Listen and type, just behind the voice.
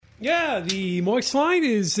Yeah, the Moist Line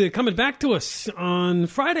is coming back to us on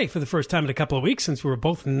Friday for the first time in a couple of weeks since we were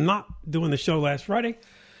both not doing the show last Friday.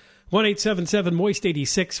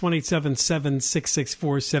 1-877-MOIST-86,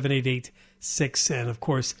 1-877-664-7886. And, of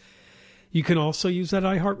course, you can also use that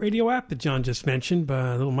iHeartRadio app that John just mentioned.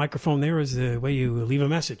 A little microphone there is the way you leave a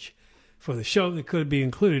message for the show that could be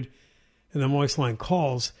included in the Moist Line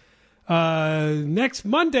calls. Next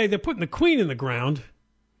Monday, they're putting the Queen in the ground.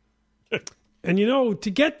 And, you know,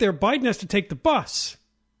 to get there, Biden has to take the bus,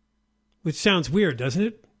 which sounds weird, doesn't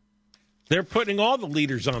it? They're putting all the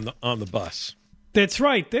leaders on the bus. That's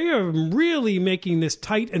right. They are really making this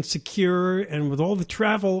tight and secure, and with all the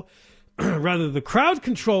travel, rather the crowd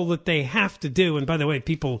control that they have to do. And by the way,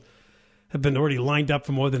 people have been already lined up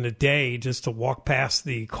for more than a day just to walk past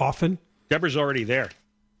the coffin. Deborah's already there.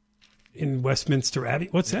 In Westminster Abbey.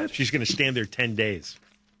 What's that? She's going to stand there 10 days.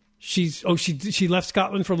 She left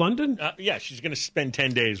Scotland for London? Yeah, she's going to spend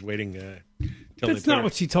 10 days waiting till That's not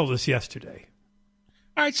what she told us yesterday.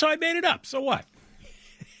 All right, so I made it up. So what?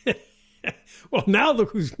 Well, now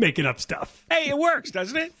look who's making up stuff. Hey, it works,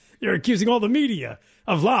 doesn't it? You're accusing all the media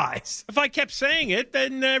of lies. If I kept saying it,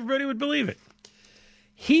 then everybody would believe it.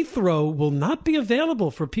 Heathrow will not be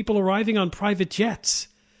available for people arriving on private jets.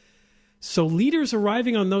 So leaders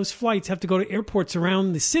arriving on those flights have to go to airports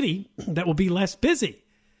around the city that will be less busy.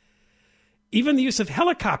 Even the use of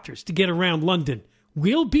helicopters to get around London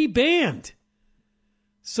will be banned.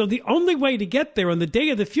 So the only way to get there on the day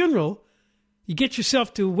of the funeral, you get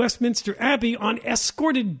yourself to Westminster Abbey on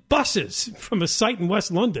escorted buses from a site in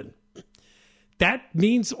West London. That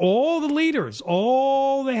means all the leaders,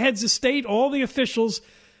 all the heads of state, all the officials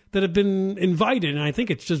that have been invited, and I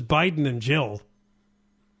think it's just Biden and Jill,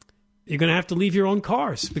 you're going to have to leave your own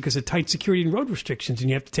cars because of tight security and road restrictions, and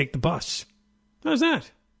you have to take the bus. How's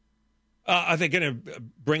that? Are they going to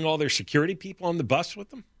bring all their security people on the bus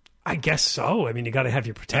with them? I guess so. I mean, you got to have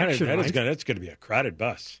your protection, right? That's going to be a crowded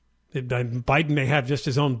bus. Biden may have just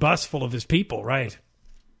his own bus full of his people, right?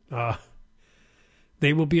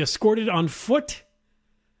 They will be escorted on foot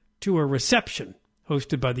to a reception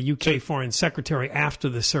hosted by the UK Foreign Secretary after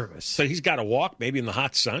the service. So he's got to walk, maybe in the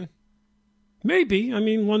hot sun? Maybe. I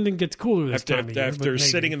mean, London gets cooler this time of year. After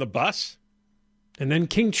sitting in the bus? And then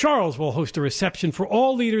King Charles will host a reception for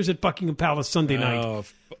all leaders at Buckingham Palace Sunday night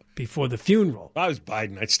before the funeral. If I was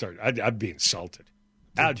Biden, I'd be insulted.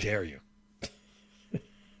 How dare you?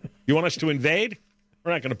 You want us to invade?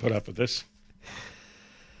 We're not going to put up with this.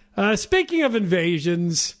 Speaking of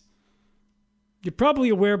invasions, you're probably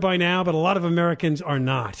aware by now, but a lot of Americans are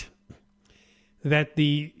not, that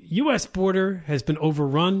the U.S. border has been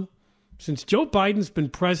overrun. Since Joe Biden's been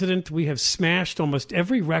president, we have smashed almost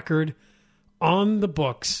every record on the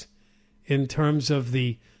books in terms of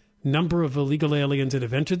the number of illegal aliens that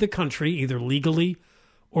have entered the country, either legally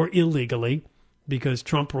or illegally, because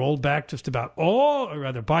Biden rolled back just about all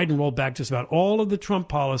of the Trump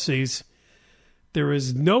policies. There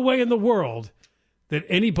is no way in the world that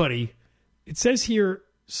anybody, it says here,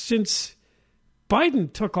 since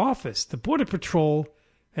Biden took office, the Border Patrol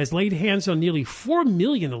has laid hands on nearly 4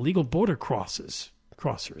 million illegal border crossers.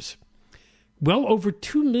 Well over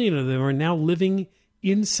 2 million of them are now living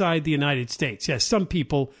inside the United States. Yes, some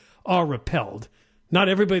people are repelled. Not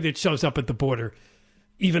everybody that shows up at the border,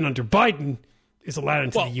 even under Biden, is allowed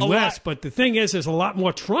into the U.S. But the thing is, there's a lot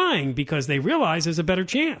more trying because they realize there's a better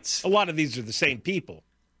chance. A lot of these are the same people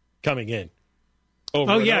coming in.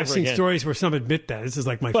 I've seen stories where some admit that. This is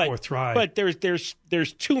like my fourth try. But there's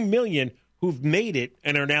 2 million who've made it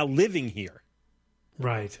and are now living here.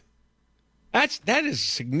 Right. That is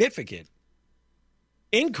significant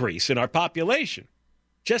increase in our population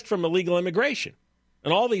just from illegal immigration.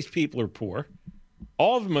 And all these people are poor.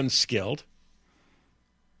 All of them unskilled.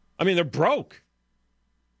 I mean, they're broke.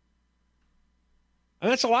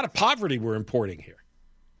 And that's a lot of poverty we're importing here.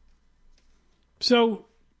 So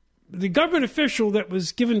the government official that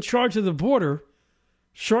was given charge of the border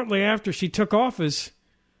shortly after she took office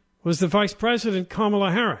was the Vice President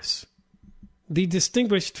Kamala Harris, the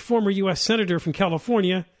distinguished former U.S. Senator from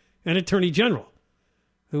California and Attorney General,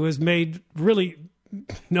 who has made really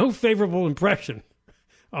no favorable impression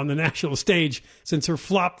on the national stage since her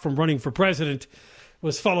flop from running for president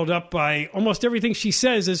was followed up by almost everything she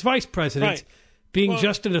says as vice president being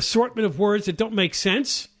just an assortment of words that don't make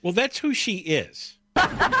sense. Well, that's who she is.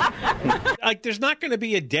 Like, there's not going to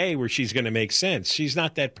be a day where she's going to make sense. She's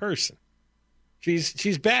not that person.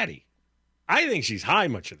 She's batty. I think she's high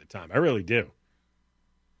much of the time. I really do.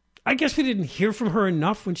 I guess we didn't hear from her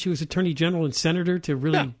enough when she was Attorney General and Senator to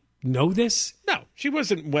really know this. No, she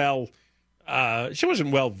wasn't well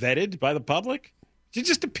vetted by the public. She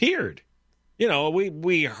just appeared. You know,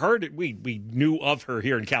 we heard it. We knew of her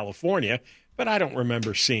here in California, but I don't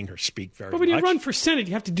remember seeing her speak very much. But when you run for Senate,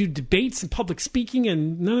 you have to do debates and public speaking,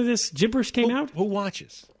 and none of this gibberish came out? Who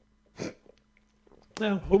watches?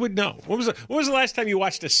 No. Who would know? When was the last time you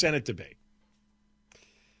watched a Senate debate?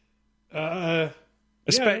 I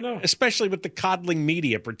don't know. Especially with the coddling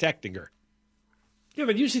media protecting her. Yeah,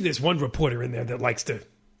 but usually there's one reporter in there that likes to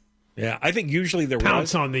I think usually there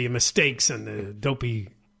pounce on the mistakes and the dopey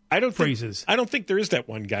phrases. I don't think there is that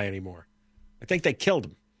one guy anymore. I think they killed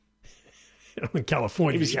him. In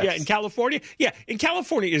California, yes. Yeah, in California. Yeah, in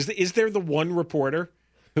California, is there the one reporter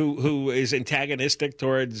who is antagonistic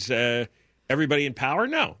towards everybody in power?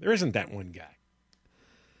 No, there isn't that one guy.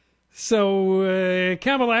 So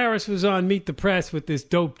Kamala Harris was on Meet the Press with this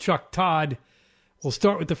dope Chuck Todd. We'll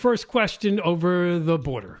start with the first question over the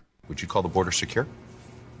border. Would you call the border secure?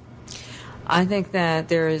 I think that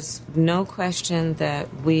there is no question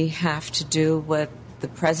that we have to do what the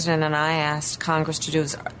president and I asked Congress to do.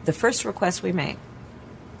 Is the first request we made.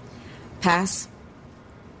 Pass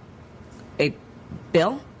a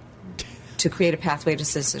bill to create a pathway to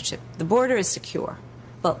citizenship. The border is secure,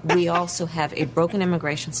 but we also have a broken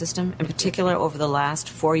immigration system, in particular over the last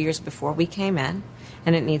 4 years before we came in,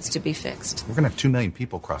 and it needs to be fixed. We're going to have 2 million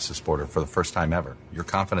people cross this border for the first time ever. You're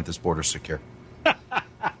confident this border's secure?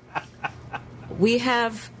 We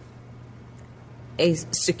have a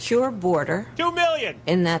secure border. 2 million!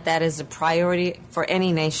 In that is a priority for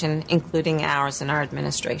any nation, including ours and our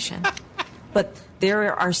administration. But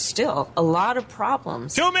there are still a lot of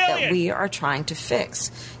problems that we are trying to fix,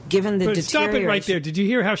 given the deterioration. Stop it right there. Did you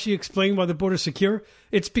hear how she explained why the border's secure?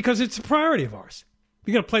 It's because it's a priority of ours.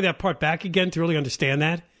 You got to play that part back again to really understand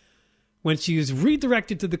that. When she is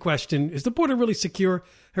redirected to the question, is the border really secure?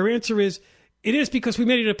 Her answer is, it is because we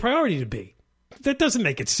made it a priority to be. That doesn't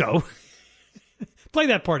make it so. Play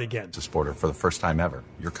that part again. This border for the first time ever.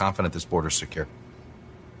 You're confident this border's secure?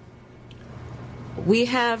 We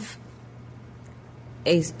have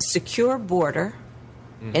a secure border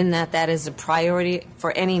in that is a priority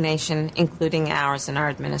for any nation, including ours and our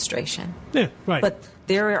administration. Yeah, right. But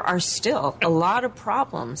there are still a lot of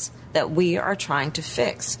problems that we are trying to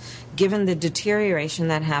fix, given the deterioration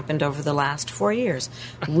that happened over the last 4 years.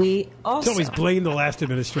 We also always blame the last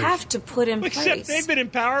administration. Have to put in place. Except they've been in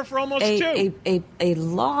power for almost two. A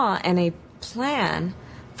law and a plan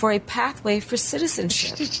for a pathway for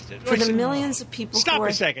citizenship for the millions of people. Stop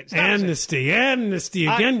a second. Amnesty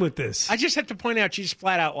again with this. I just have to point out she's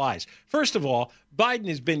flat out lies. First of all, Biden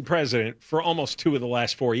has been president for almost 2 of the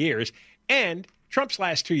last 4 years, and Trump's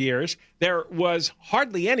last 2 years, there was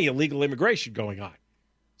hardly any illegal immigration going on.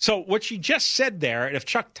 So what she just said there, and if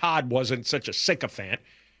Chuck Todd wasn't such a sycophant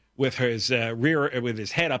with his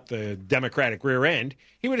head up the Democratic rear end,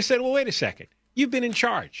 he would have said, well, wait a second. You've been in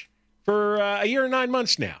charge for a year and 9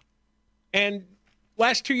 months now. And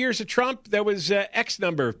last 2 years of Trump, there was X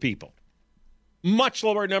number of people. Much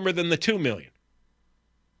lower number than the 2 million.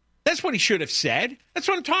 That's what he should have said. That's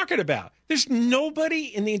what I'm talking about. There's nobody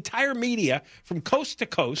in the entire media from coast to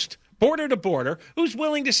coast, border to border, who's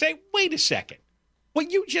willing to say, wait a second.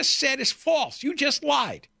 What you just said is false. You just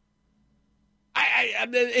lied.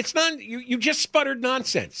 It's not, you just sputtered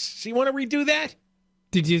nonsense. So you want to redo that?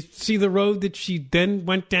 Did you see the road that she then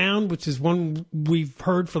went down, which is one we've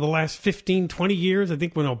heard for the last 15, 20 years? I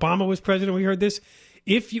think when Obama was president, we heard this.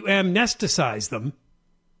 If you amnesticize them.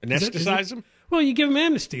 Anesthetize them? Well, you give them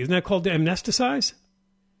amnesty. Isn't that called to amnesticize?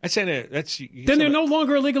 Then they're no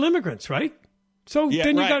longer illegal immigrants, right? So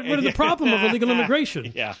then you got rid of the problem of illegal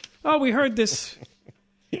immigration. Yeah. Oh, we heard this.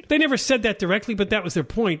 They never said that directly, but that was their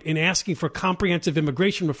point in asking for comprehensive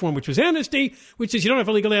immigration reform, which was amnesty, which is you don't have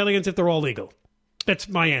illegal aliens if they're all legal. That's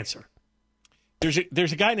my answer. There's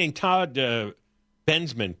a guy named Todd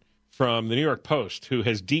Bensman from the New York Post who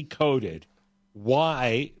has decoded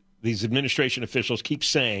why these administration officials keep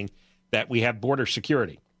saying that we have border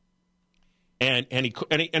security. And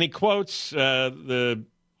he quotes the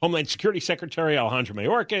Homeland Security Secretary Alejandro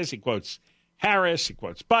Mayorkas. He quotes Harris. He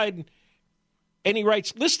quotes Biden. And he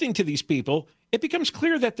writes, listening to these people, it becomes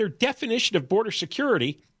clear that their definition of border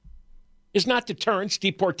security is not deterrence,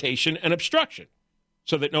 deportation, and obstruction,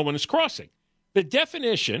 so that no one is crossing. The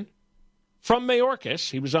definition from Mayorkas,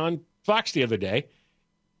 he was on Fox the other day,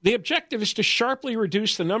 the objective is to sharply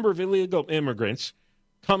reduce the number of illegal immigrants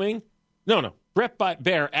coming. Brett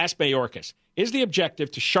Baer asked Mayorkas, is the objective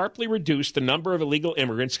to sharply reduce the number of illegal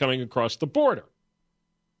immigrants coming across the border?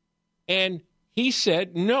 And he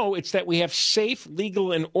said, no, it's that we have safe,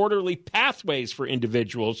 legal, and orderly pathways for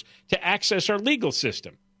individuals to access our legal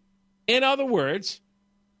system. In other words,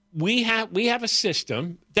 we have a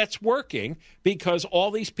system that's working because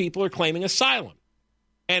all these people are claiming asylum.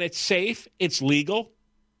 And it's safe, it's legal,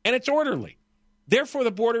 and it's orderly. Therefore,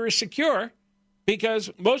 the border is secure because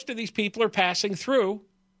most of these people are passing through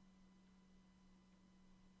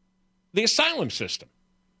the asylum system.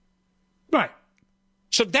 Right.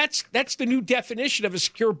 So that's the new definition of a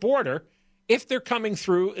secure border if they're coming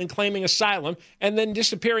through and claiming asylum and then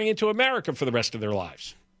disappearing into America for the rest of their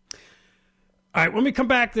lives. All right, when we come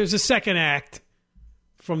back, there's a second act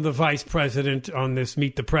from the vice president on this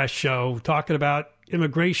Meet the Press show talking about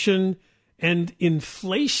immigration and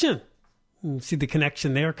inflation. See the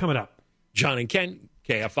connection there coming up. John and Ken,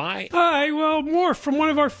 KFI. All right, well, more from one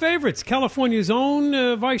of our favorites, California's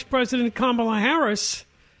own Vice President Kamala Harris.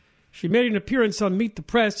 She made an appearance on Meet the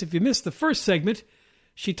Press. If you missed the first segment,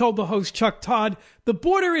 she told the host, Chuck Todd, the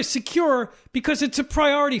border is secure because it's a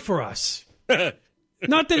priority for us.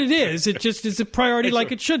 Not that it is. It just is a priority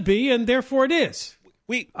like it should be, and therefore it is.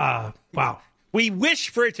 Wow. We wish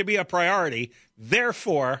for it to be a priority.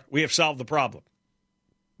 Therefore, we have solved the problem.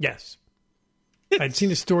 Yes. I'd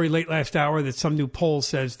seen a story late last hour that some new poll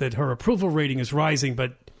says that her approval rating is rising,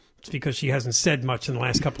 but it's because she hasn't said much in the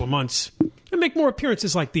last couple of months. And make more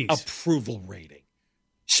appearances like these. Approval rating.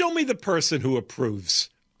 Show me the person who approves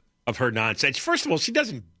of her nonsense. First of all, she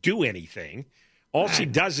doesn't do anything. All she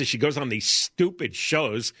does is she goes on these stupid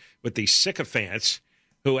shows with these sycophants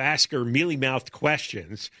who ask her mealy-mouthed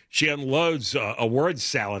questions. She unloads a word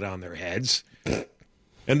salad on their heads,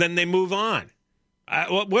 and then they move on.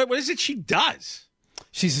 What is it she does?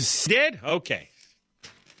 She's Did? Okay.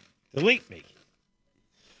 Delete me.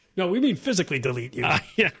 No, we mean physically delete you.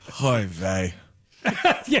 Yeah. Hi, vey.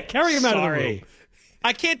 Yeah, carry him out of the room.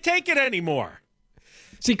 I can't take it anymore.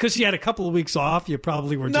 See, because you had a couple of weeks off, you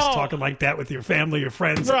probably were just talking like that with your family or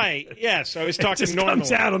friends. Right, yes, I was talking it just normally.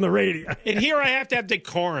 comes out on the radio. And here I have to have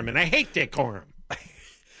decorum, and I hate decorum.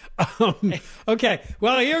 Okay,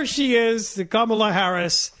 well, here she is, Kamala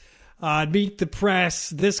Harris. Meet the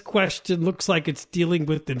Press. This question looks like it's dealing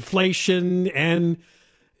with inflation. And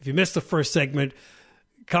if you missed the first segment,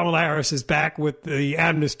 Kamala Harris is back with the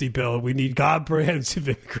amnesty bill. We need comprehensive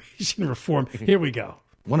immigration reform. Here we go.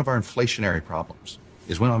 One of our inflationary problems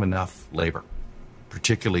is we don't have enough labor,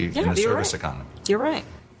 particularly in the service economy. You're right.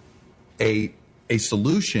 A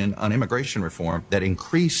solution on immigration reform that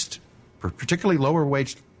increased particularly lower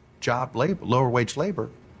wage labor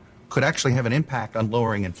could actually have an impact on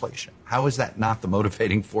lowering inflation. How is that not the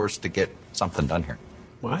motivating force to get something done here?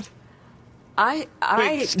 What?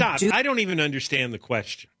 Wait, stop. I don't even understand the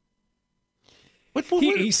question.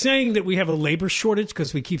 He's saying that we have a labor shortage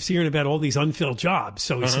because we keep hearing about all these unfilled jobs.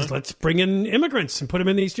 So he says, let's bring in immigrants and put them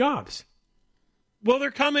in these jobs. Well,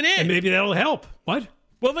 they're coming in. And maybe that'll help. What?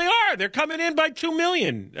 Well, they are. They're coming in by 2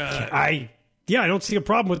 million. I don't see a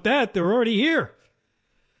problem with that. They're already here.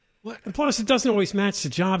 What? And plus, it doesn't always match the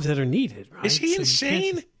jobs that are needed, right? Is he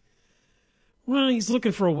insane? Well, he's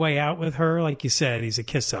looking for a way out with her. Like you said, he's a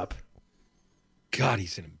kiss-up. God,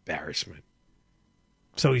 he's an embarrassment.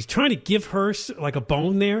 So he's trying to give her like a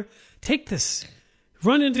bone there. Take this.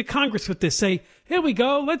 Run into Congress with this. Say, here we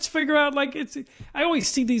go. Let's figure out I always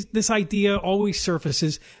see this idea always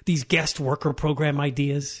surfaces, these guest worker program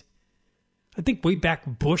ideas. I think way back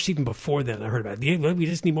Bush, even before then, I heard about it. We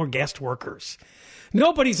just need more guest workers.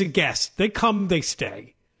 Nobody's a guest. They come, they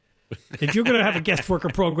stay. If you're going to have a guest worker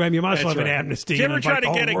program, you might as well have an amnesty. Did you ever try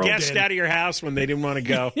to get a guest out of your house when they didn't want to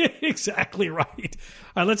go? Exactly right.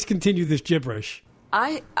 All right, let's continue this gibberish.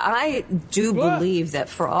 I do believe that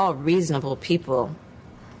for all reasonable people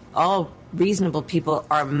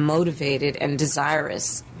are motivated and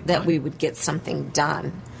desirous that we would get something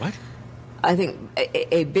done. What? I think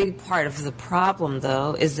a big part of the problem,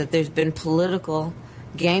 though, is that there's been political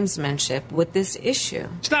gamesmanship with this issue.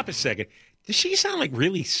 Stop a second. Does she sound like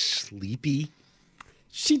really sleepy?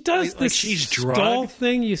 She does this she's stall drugged?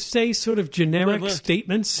 thing. You say sort of generic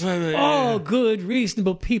statements. All good,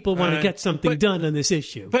 reasonable people want to get something done on this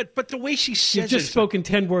issue. But the way she says You've just spoken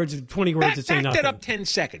 10 words, 20 words that say back nothing. that up 10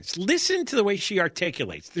 seconds. Listen to the way she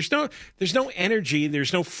articulates. There's no energy.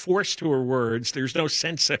 There's no force to her words. There's no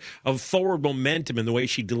sense of forward momentum in the way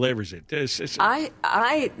she delivers it.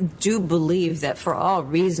 I do believe that for all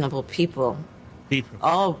reasonable people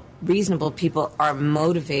are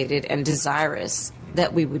motivated and desirous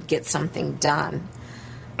that we would get something done.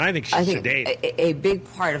 I think she's sedate. A big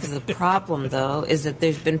part of the problem, though, is that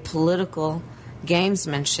there's been political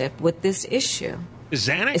gamesmanship with this issue. Is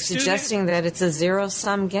Xanax It's suggesting that it's a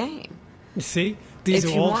zero-sum game. You see? These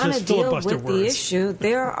if are you all want to just deal filibuster with words. the issue,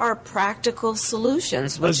 there are practical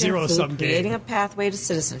solutions, which include creating a pathway to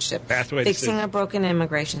citizenship, fixing a broken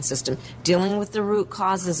immigration system, dealing with the root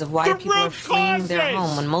causes of why people are fleeing their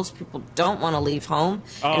home when most people don't want to leave home.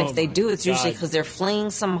 And if they do, it's usually because they're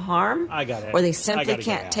fleeing some harm, or they simply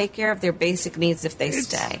can't take care of their basic needs if they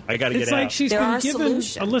stay. I got to get out. It's like she's been given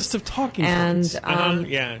a list of talking points.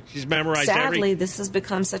 Yeah, she's memorized sadly, this has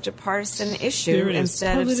become such a partisan issue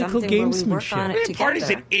instead of something where we work on it together.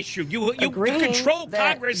 Partisan issue. You control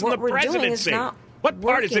Congress and the presidency. What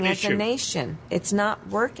partisan issue? As a nation, it's not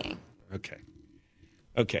working.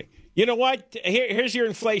 Okay. You know what? Here's your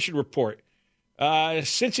inflation report.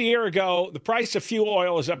 Since a year ago, the price of fuel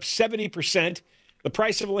oil is up 70%. The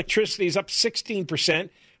price of electricity is up 16%.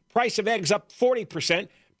 Price of eggs up 40%.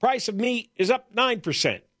 Price of meat is up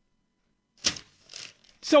 9%.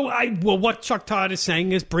 So, what Chuck Todd is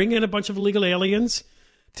saying is bring in a bunch of illegal aliens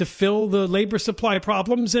to fill the labor supply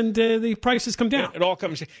problems, and the prices come down. It all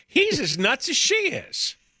comes. He's as nuts as she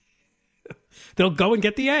is. They'll go and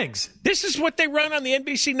get the eggs. This is what they run on the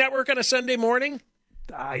NBC network on a Sunday morning?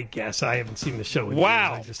 I guess. I haven't seen the show in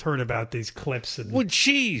wow. years. I just heard about these clips. And well,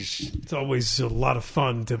 jeez. It's always a lot of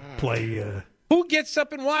fun to play. Who gets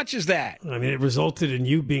up and watches that? I mean, it resulted in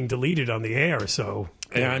you being deleted on the air, so...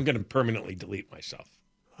 Yeah, I'm going to permanently delete myself.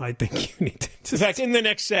 I think you need to... In fact, in the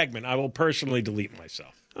next segment, I will personally delete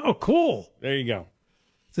myself. Oh, cool. There you go.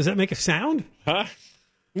 Does that make a sound? Huh?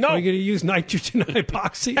 No. Are you going to use nitrogen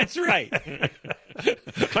epoxy? That's right.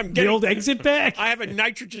 The old exit back? I have a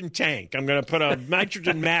nitrogen tank. I'm going to put a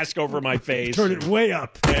nitrogen mask over my face. Turn it way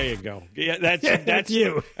up. There you go. Yeah, that's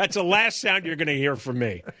you. That's the last sound you're going to hear from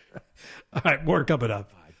me. All right, more coming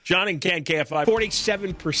up. John and Ken, KFI.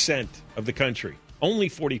 47% of the country, only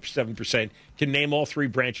 47%, can name all three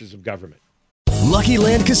branches of government. Lucky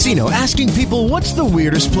Land Casino, asking people, what's the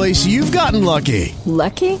weirdest place you've gotten lucky?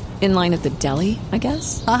 Lucky? In line at the deli, I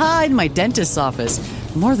guess? Aha, in my dentist's office.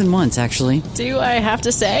 More than once, actually. Do I have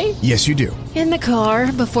to say? Yes, you do. In the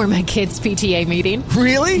car before my kids' PTA meeting.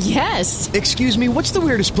 Really? Yes. Excuse me, what's the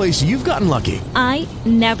weirdest place you've gotten lucky? I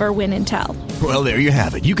never win and tell. Well, there you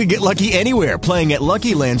have it. You can get lucky anywhere, playing at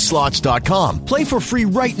LuckyLandSlots.com. Play for free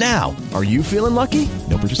right now. Are you feeling lucky?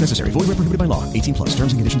 No purchase necessary. Void where prohibited by law. 18 plus.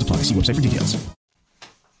 Terms and conditions apply. See website for details.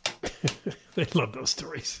 They love those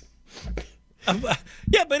stories.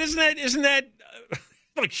 Yeah, but isn't that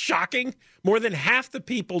like shocking? More than half the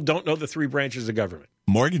people don't know the three branches of government.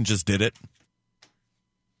 Morgan just did it.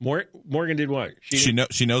 Morgan did what?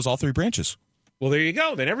 She knows all three branches. Well, there you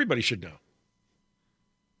go. Then everybody should know.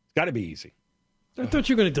 It's got to be easy. I thought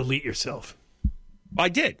you were going to delete yourself. I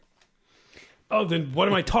did. Oh, then what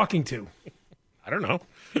am I talking to? I don't know.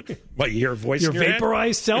 What, you hear a voice your in your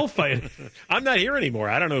vaporized head? self? I'm not here anymore.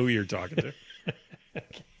 I don't know who you're talking to.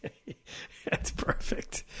 Okay. That's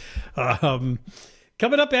perfect.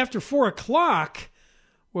 Coming up after 4 o'clock,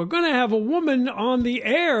 we're going to have a woman on the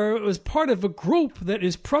air as part of a group that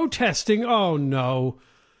is protesting, oh no,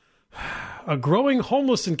 a growing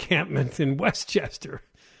homeless encampment in Westchester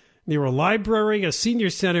near a library, a senior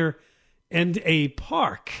center, and a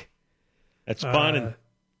park. That's Bonin.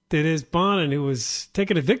 That is Bonin, who was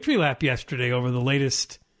taking a victory lap yesterday over the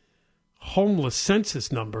latest homeless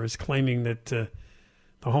census numbers, claiming that the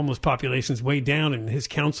homeless population is way down in his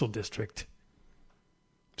council district.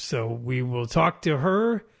 So we will talk to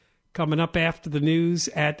her coming up after the news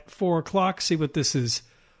at 4 o'clock, see what this is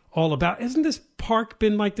all about. Hasn't this park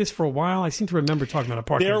been like this for a while? I seem to remember talking about a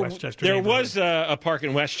park in Westchester. There was a park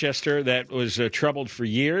in Westchester that was troubled for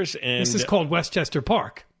years. And this is called Westchester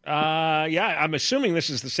Park. Yeah, I'm assuming this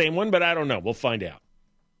is the same one, but I don't know. We'll find out.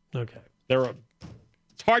 Okay.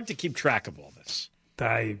 It's hard to keep track of all this.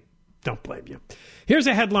 I don't blame you. Here's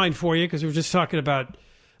a headline for you, because we were just talking about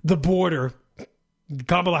the border.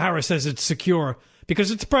 Kamala Harris says it's secure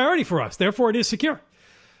because it's a priority for us. Therefore, it is secure.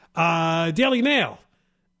 Daily Mail,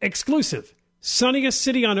 exclusive. Sunniest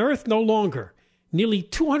city on earth, no longer. Nearly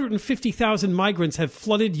 250,000 migrants have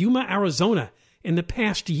flooded Yuma, Arizona in the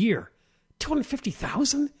past year.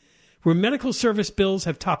 250,000? Where medical service bills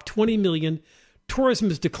have topped 20 million, tourism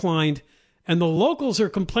has declined, and the locals are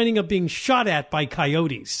complaining of being shot at by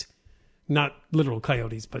coyotes. Not literal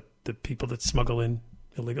coyotes, but the people that smuggle in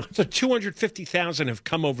illegally. So 250,000 have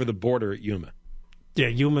come over the border at Yuma. Yeah,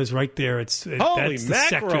 Yuma's right there. That's the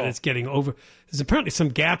sector that's getting over. There's apparently some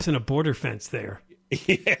gaps in a border fence there.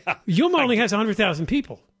 Yeah. Yuma only has 100,000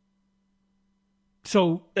 people.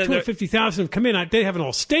 So 250,000 have come in. They haven't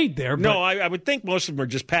all stayed there. But... No, I would think most of them are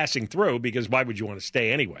just passing through, because why would you want to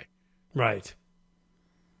stay anyway? Right.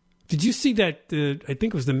 Did you see that? I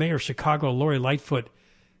think it was the mayor of Chicago, Lori Lightfoot,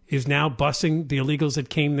 is now busing the illegals that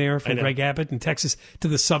came there from Greg Abbott in Texas to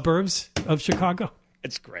the suburbs of Chicago.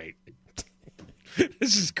 It's great.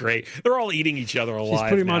 This is great. They're all eating each other alive. He's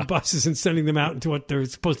putting them now on buses and sending them out into what they're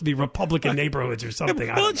supposed to be Republican neighborhoods or something.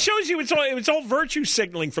 Well, it shows you it's all virtue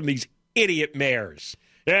signaling from these idiot mayors.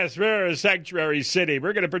 Yes, we're a sanctuary city.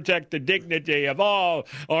 We're going to protect the dignity of all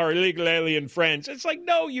our illegal alien friends. It's like,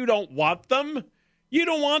 no, you don't want them. You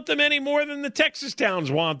don't want them any more than the Texas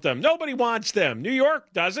towns want them. Nobody wants them. New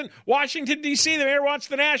York doesn't. Washington, D.C., the mayor wants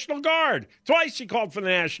the National Guard. Twice she called for the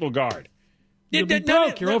National Guard. You'll be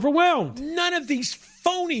broke. You're overwhelmed. None of these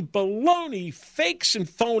phony, baloney, fakes and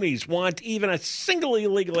phonies want even a single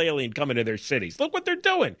illegal alien coming to their cities. Look what they're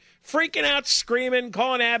doing. Freaking out, screaming,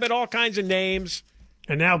 calling Abbott all kinds of names.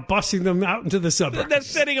 And now busing them out into the suburbs. They're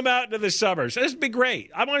sending them out into the suburbs. This would be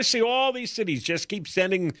great. I want to see all these cities just keep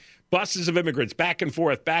sending buses of immigrants back and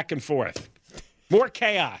forth, back and forth. More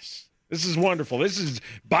chaos. This is wonderful. This is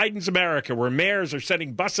Biden's America, where mayors are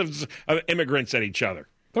sending buses of immigrants at each other.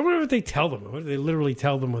 But what do they tell them? What do they literally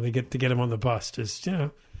tell them when they get them on the bus? Just,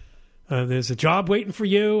 there's a job waiting for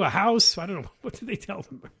you, a house. I don't know. What do they tell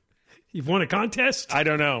them? You've won a contest? I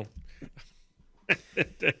don't know.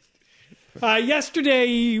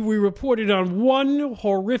 Yesterday, we reported on one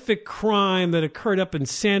horrific crime that occurred up in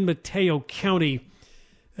San Mateo County.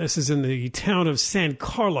 This is in the town of San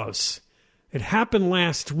Carlos. It happened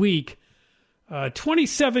last week. A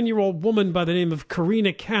 27-year-old woman by the name of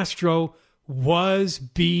Karina Castro was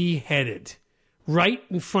beheaded right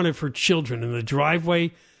in front of her children in the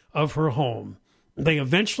driveway of her home. They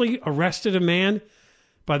eventually arrested a man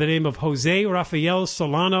by the name of Jose Rafael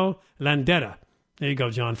Solano Landera. There you go,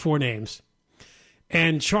 John, 4 names.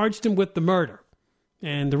 And charged him with the murder.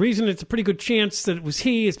 And the reason it's a pretty good chance that it was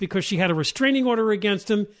he is because she had a restraining order against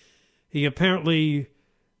him. He apparently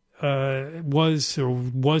was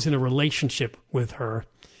in a relationship with her.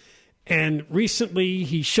 And recently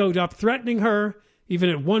he showed up threatening her, even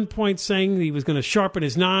at one point saying he was going to sharpen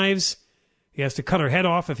his knives. He has to cut her head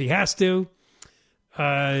off if he has to.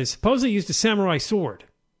 Supposedly used a samurai sword.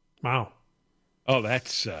 Wow. Oh,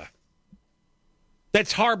 that's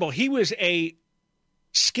horrible. He was a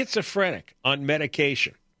schizophrenic on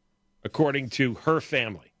medication, according to her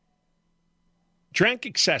family. Drank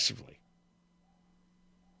excessively.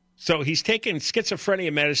 So he's taken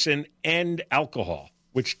schizophrenia medicine and alcohol,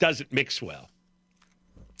 which doesn't mix well.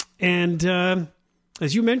 And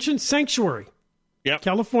as you mentioned, sanctuary. Yep.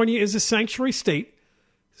 California is a sanctuary state.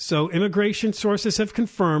 So immigration sources have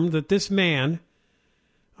confirmed that this man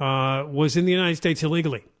was in the United States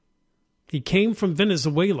illegally. He came from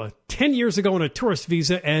Venezuela 10 years ago on a tourist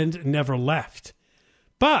visa and never left.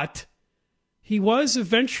 But he was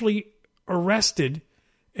eventually arrested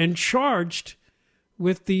and charged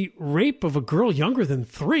with the rape of a girl younger than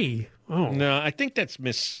 3. Oh. No, I think that's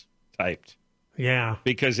mistyped. Yeah.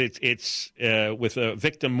 Because it's with a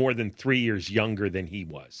victim more than 3 years younger than he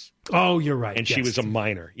was. Oh, you're right. And she was a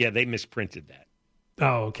minor. Yeah, they misprinted that.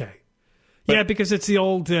 Oh, okay. But, yeah, because it's the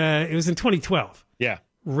old, it was in 2012. Yeah.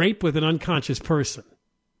 Rape with an unconscious person.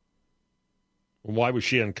 Why was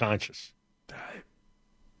she unconscious?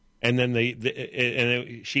 And then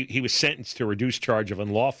he was sentenced to a reduced charge of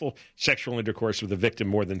unlawful sexual intercourse with a victim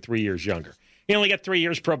more than 3 years younger. He only got 3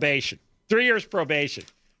 years probation. 3 years probation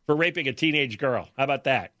for raping a teenage girl. How about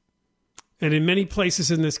that? And in many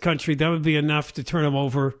places in this country, that would be enough to turn him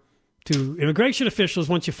over to immigration officials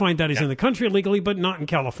once you find out he's in the country illegally, but not in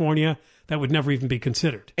California. That would never even be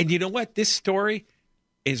considered. And you know what? This story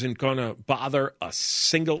isn't going to bother a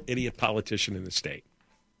single idiot politician in the state.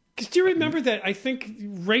 Because do you remember that I think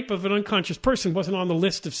rape of an unconscious person wasn't on the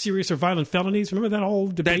list of serious or violent felonies? Remember that whole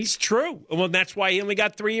debate? That's true. Well, that's why he only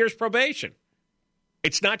got 3 years probation.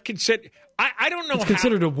 It's not considered. I don't know. It's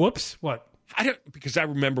considered a whoops. What? Because I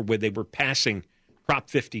remember when they were passing Prop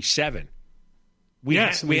 57. We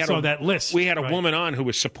saw that list. We had a woman on who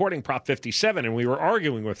was supporting Prop 57, and we were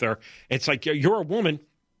arguing with her. It's like, you're a woman.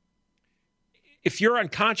 If you're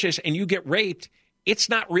unconscious and you get raped, it's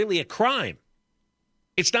not really a crime.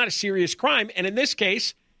 It's not a serious crime. And in this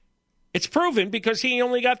case, it's proven because he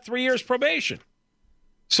only got 3 years probation.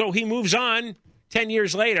 So he moves on 10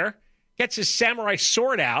 years later, gets his samurai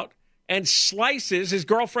sword out, and slices his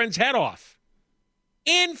girlfriend's head off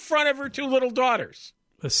in front of her 2 little daughters.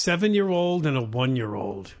 A 7-year-old and a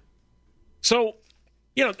 1-year-old. So,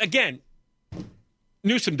 again,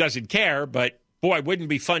 Newsom doesn't care, but boy, wouldn't it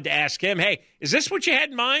be fun to ask him, hey, is this what you had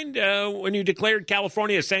in mind when you declared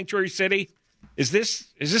California a sanctuary city? Is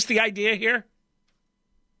this the idea here?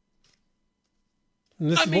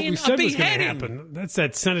 And this is what we said was going to happen. That's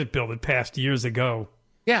that Senate bill that passed years ago.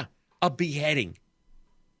 Yeah, a beheading.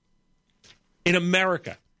 In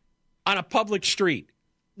America. on a public street.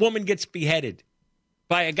 Woman gets beheaded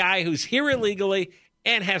by a guy who's here illegally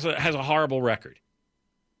and has a horrible record.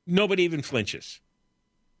 Nobody even flinches.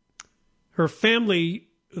 Her family,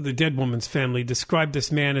 the dead woman's family, described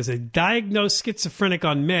this man as a diagnosed schizophrenic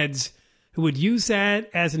on meds who would use that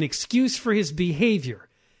as an excuse for his behavior.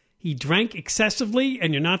 He drank excessively,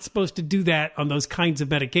 and you're not supposed to do that on those kinds of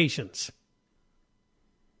medications.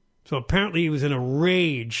 So apparently he was in a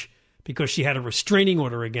rage because she had a restraining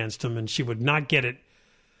order against him, and she would not get it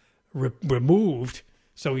removed.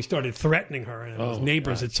 So he started threatening her, and his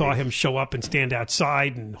neighbors that saw him show up and stand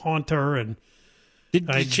outside and haunt her, and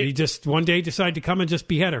he just one day decided to come and just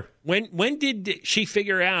behead her. When did she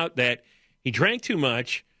figure out that he drank too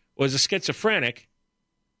much, was a schizophrenic,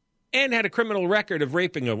 and had a criminal record of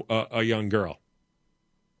raping a young girl?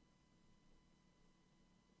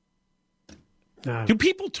 Do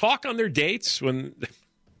people talk on their dates when?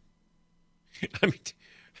 It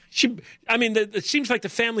seems like the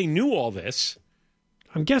family knew all this.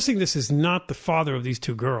 I'm guessing this is not the father of these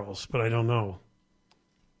two girls, but I don't know.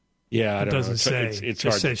 Yeah, I don't know. It doesn't say. It's it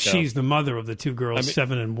hard says to tell. she's the mother of the two girls,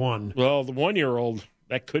 7 and 1. Well, the 1-year-old,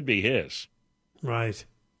 that could be his. Right.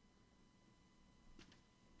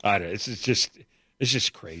 I don't know. It's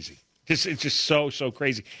just crazy. It's just so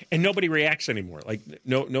crazy, and nobody reacts anymore. Like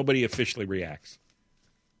nobody officially reacts.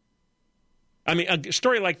 I mean, a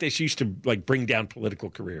story like this used to bring down political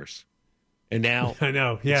careers, and now I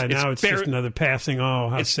know. Yeah, now it's just another passing. Oh,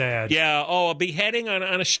 how sad. Yeah. Oh, a beheading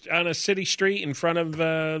on a city street in front of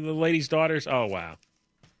the lady's daughters. Oh, wow.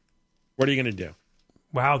 What are you going to do?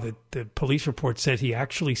 Wow. The police report said he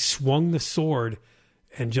actually swung the sword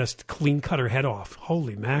and just clean cut her head off.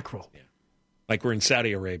 Holy mackerel. Yeah. Like we're in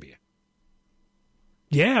Saudi Arabia.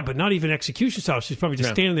 Yeah, but not even execution style. She's probably just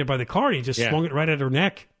standing there by the car, and he just swung it right at her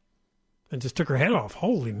neck and just took her head off.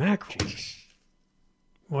 Holy mackerel. Jesus.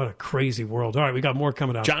 What a crazy world. All right, we got more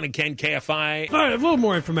coming up. John and Ken, KFI. All right, a little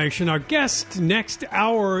more information. Our guest next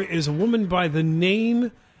hour is a woman by the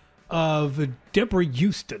name of Deborah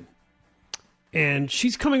Houston. And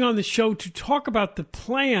she's coming on the show to talk about the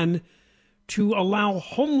plan to allow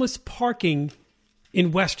homeless parking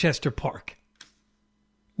in Westchester Park.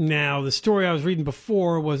 Now, the story I was reading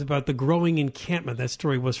before was about the growing encampment. That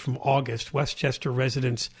story was from August. Westchester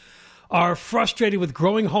residents are frustrated with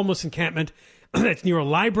growing homeless encampment that's near a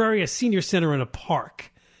library, a senior center, and a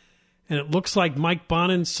park. And it looks like Mike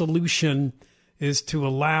Bonin's solution is to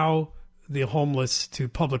allow the homeless to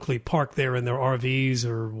publicly park there in their RVs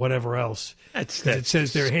or whatever else. It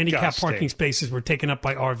says their handicapped parking spaces were taken up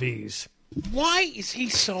by RVs. Why is he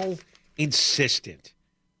so insistent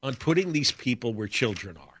on putting these people where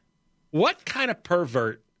children are? What kind of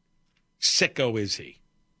pervert sicko is he?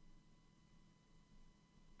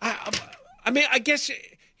 I guess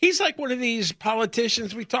he's like one of these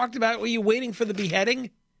politicians we talked about. Were you waiting for the beheading?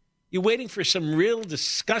 You waiting for some real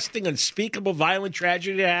disgusting, unspeakable, violent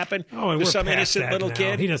tragedy to happen to some innocent little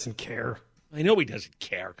kid? He doesn't care. I know he doesn't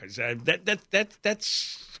care because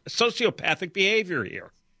that's sociopathic behavior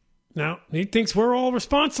here. No, he thinks we're all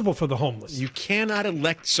responsible for the homeless. You cannot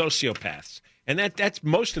elect sociopaths. And that's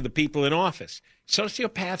most of the people in office.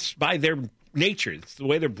 Sociopaths, by their nature, it's the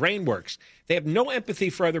way their brain works, they have no empathy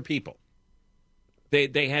for other people. They're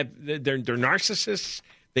narcissists.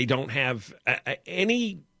 They don't have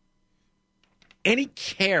any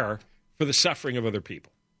care for the suffering of other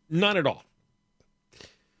people. None at all.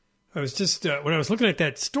 I was just, when I was looking at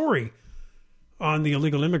that story on the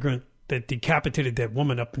illegal immigrant that decapitated that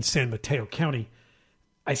woman up in San Mateo County,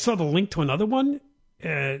 I saw the link to another one,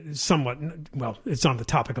 it's on the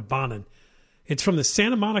topic of Bonin. It's from the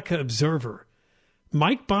Santa Monica Observer.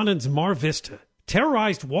 Mike Bonin's Mar Vista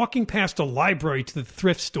terrorized walking past a library to the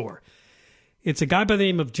thrift store. It's a guy by the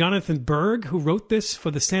name of Jonathan Berg who wrote this for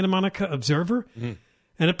the Santa Monica Observer. Mm.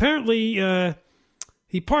 And apparently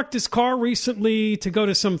he parked his car recently to go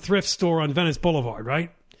to some thrift store on Venice Boulevard,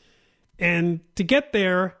 right? And to get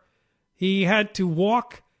there, he had to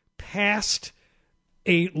walk past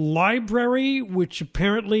a library which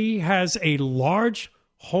apparently has a large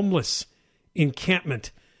homeless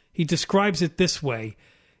encampment. He describes it this way.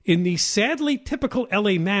 In the sadly typical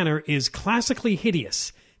LA manner is classically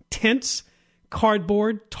hideous. Tents,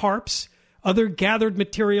 cardboard, tarps, other gathered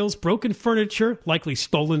materials, broken furniture, likely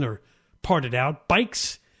stolen or parted out,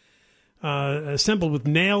 bikes assembled with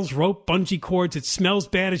nails, rope, bungee cords. It smells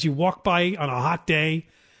bad as you walk by on a hot day,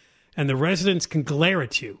 and the residents can glare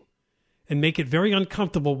at you and make it very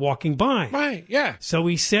uncomfortable walking by. Right, yeah. So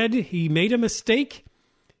he said he made a mistake.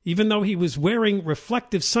 Even though he was wearing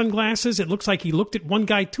reflective sunglasses, it looks like he looked at one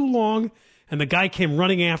guy too long, and the guy came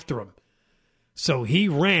running after him. So he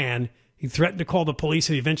ran. He threatened to call the police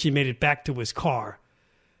and he eventually made it back to his car.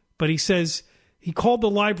 But he says he called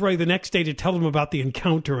the library the next day to tell them about the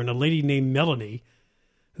encounter, and a lady named Melanie,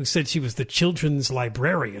 who said she was the children's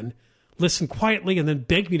librarian, listened quietly and then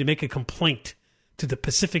begged me to make a complaint to the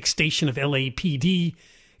Pacific Station of LAPD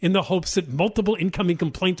in the hopes that multiple incoming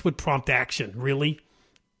complaints would prompt action. Really?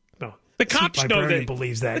 No. The cops know that.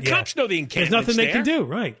 Believes that. The cops know the encampment's There's nothing they can do,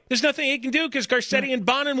 right? There's nothing they can do because Garcetti and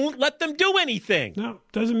Bonin won't let them do anything. No,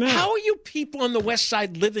 doesn't matter. How are you people on the West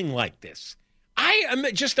Side living like this? I am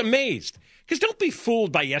just amazed. Because don't be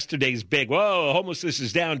fooled by yesterday's big, whoa, homelessness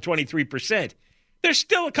is down 23%. There's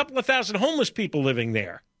still a couple of thousand homeless people living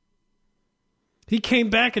there. He came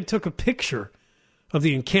back and took a picture of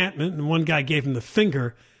the encampment, and one guy gave him the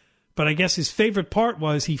finger. But I guess his favorite part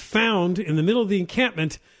was he found in the middle of the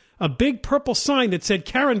encampment a big purple sign that said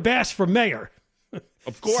Karen Bass for mayor.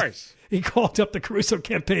 Of course. He called up the Caruso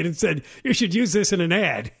campaign and said, you should use this in an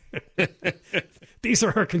ad. These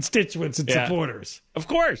are her constituents and supporters. Of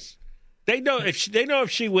course. They know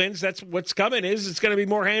if she wins, that's what's coming is it's going to be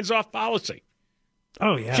more hands-off policy.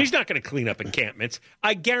 Oh, yeah. She's not going to clean up encampments.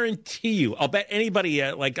 I guarantee you, I'll bet anybody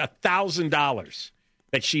like $1,000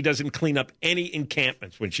 that she doesn't clean up any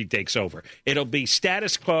encampments when she takes over. It'll be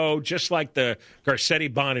status quo, just like the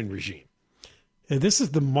Garcetti-Bonin regime. And this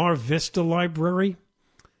is the Mar Vista Library,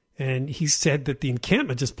 and he said that the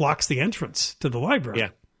encampment just blocks the entrance to the library. Yeah.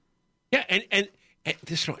 Yeah, and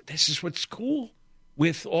this is what's cool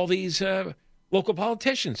with all these local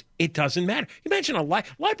politicians. It doesn't matter. Imagine a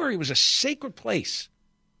library was a sacred place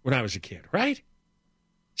when I was a kid, right?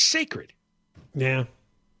 Sacred. Yeah.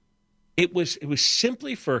 It was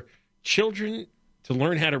simply for children to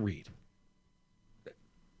learn how to read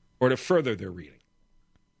or to further their reading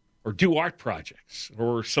or do art projects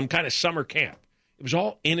or some kind of summer camp. It was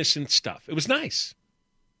all innocent stuff. It was nice.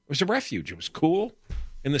 It was a refuge. It was cool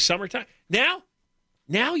in the summertime. Now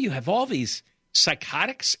you have all these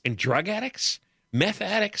psychotics and drug addicts, meth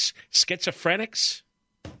addicts, schizophrenics.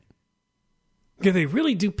 Yeah, they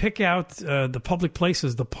really do pick out the public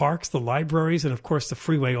places, the parks, the libraries, and of course the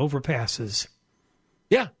freeway overpasses.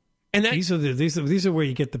 Yeah, and these are where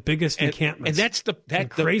you get the biggest encampments. And that's the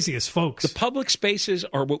craziest folks. The public spaces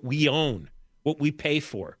are what we own, what we pay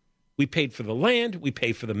for. We paid for the land, we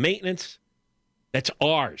pay for the maintenance. That's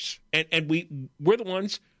ours, and we're the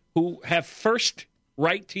ones who have first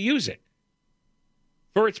right to use it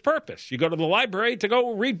for its purpose. You go to the library to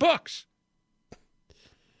go read books.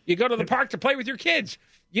 You go to the park to play with your kids.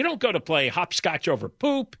 You don't go to play hopscotch over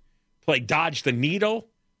poop, play dodge the needle,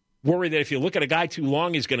 worry that if you look at a guy too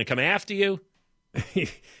long, he's going to come after you. And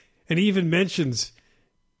he even mentions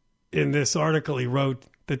in this article he wrote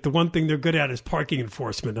that the one thing they're good at is parking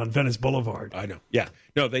enforcement on Venice Boulevard. I know. Yeah.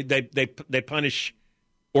 No, they punish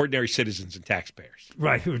ordinary citizens and taxpayers.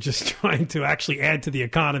 Right, who are just trying to actually add to the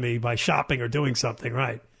economy by shopping or doing something,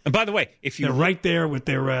 right? And by the way, they're right there with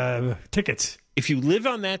their tickets. If you live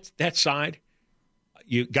on that side,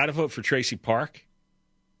 you got to vote for Tracy Park.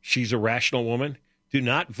 She's a rational woman. Do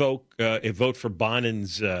not vote for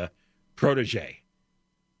Bonin's protege,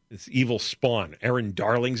 this evil spawn. Aaron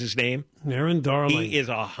Darling's his name. Aaron Darling. He is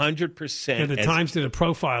 100%. Yeah, the Times did a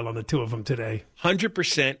profile on the two of them today.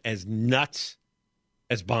 100% as nuts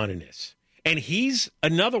as Bonin is. And he's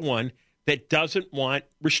another one that doesn't want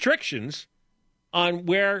restrictions on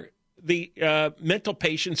where the mental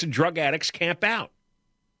patients and drug addicts camp out.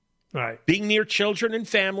 Right. Being near children and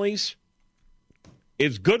families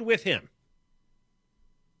is good with him.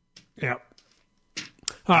 Yeah.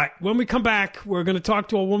 All right. When we come back, we're going to talk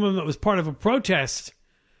to a woman that was part of a protest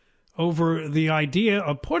over the idea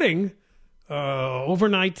of putting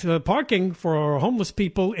overnight parking for homeless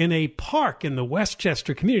people in a park in the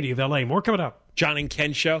Westchester community of L.A. More coming up. John and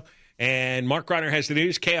Ken Show. And Mark Reiner has the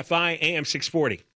news. KFI AM 640.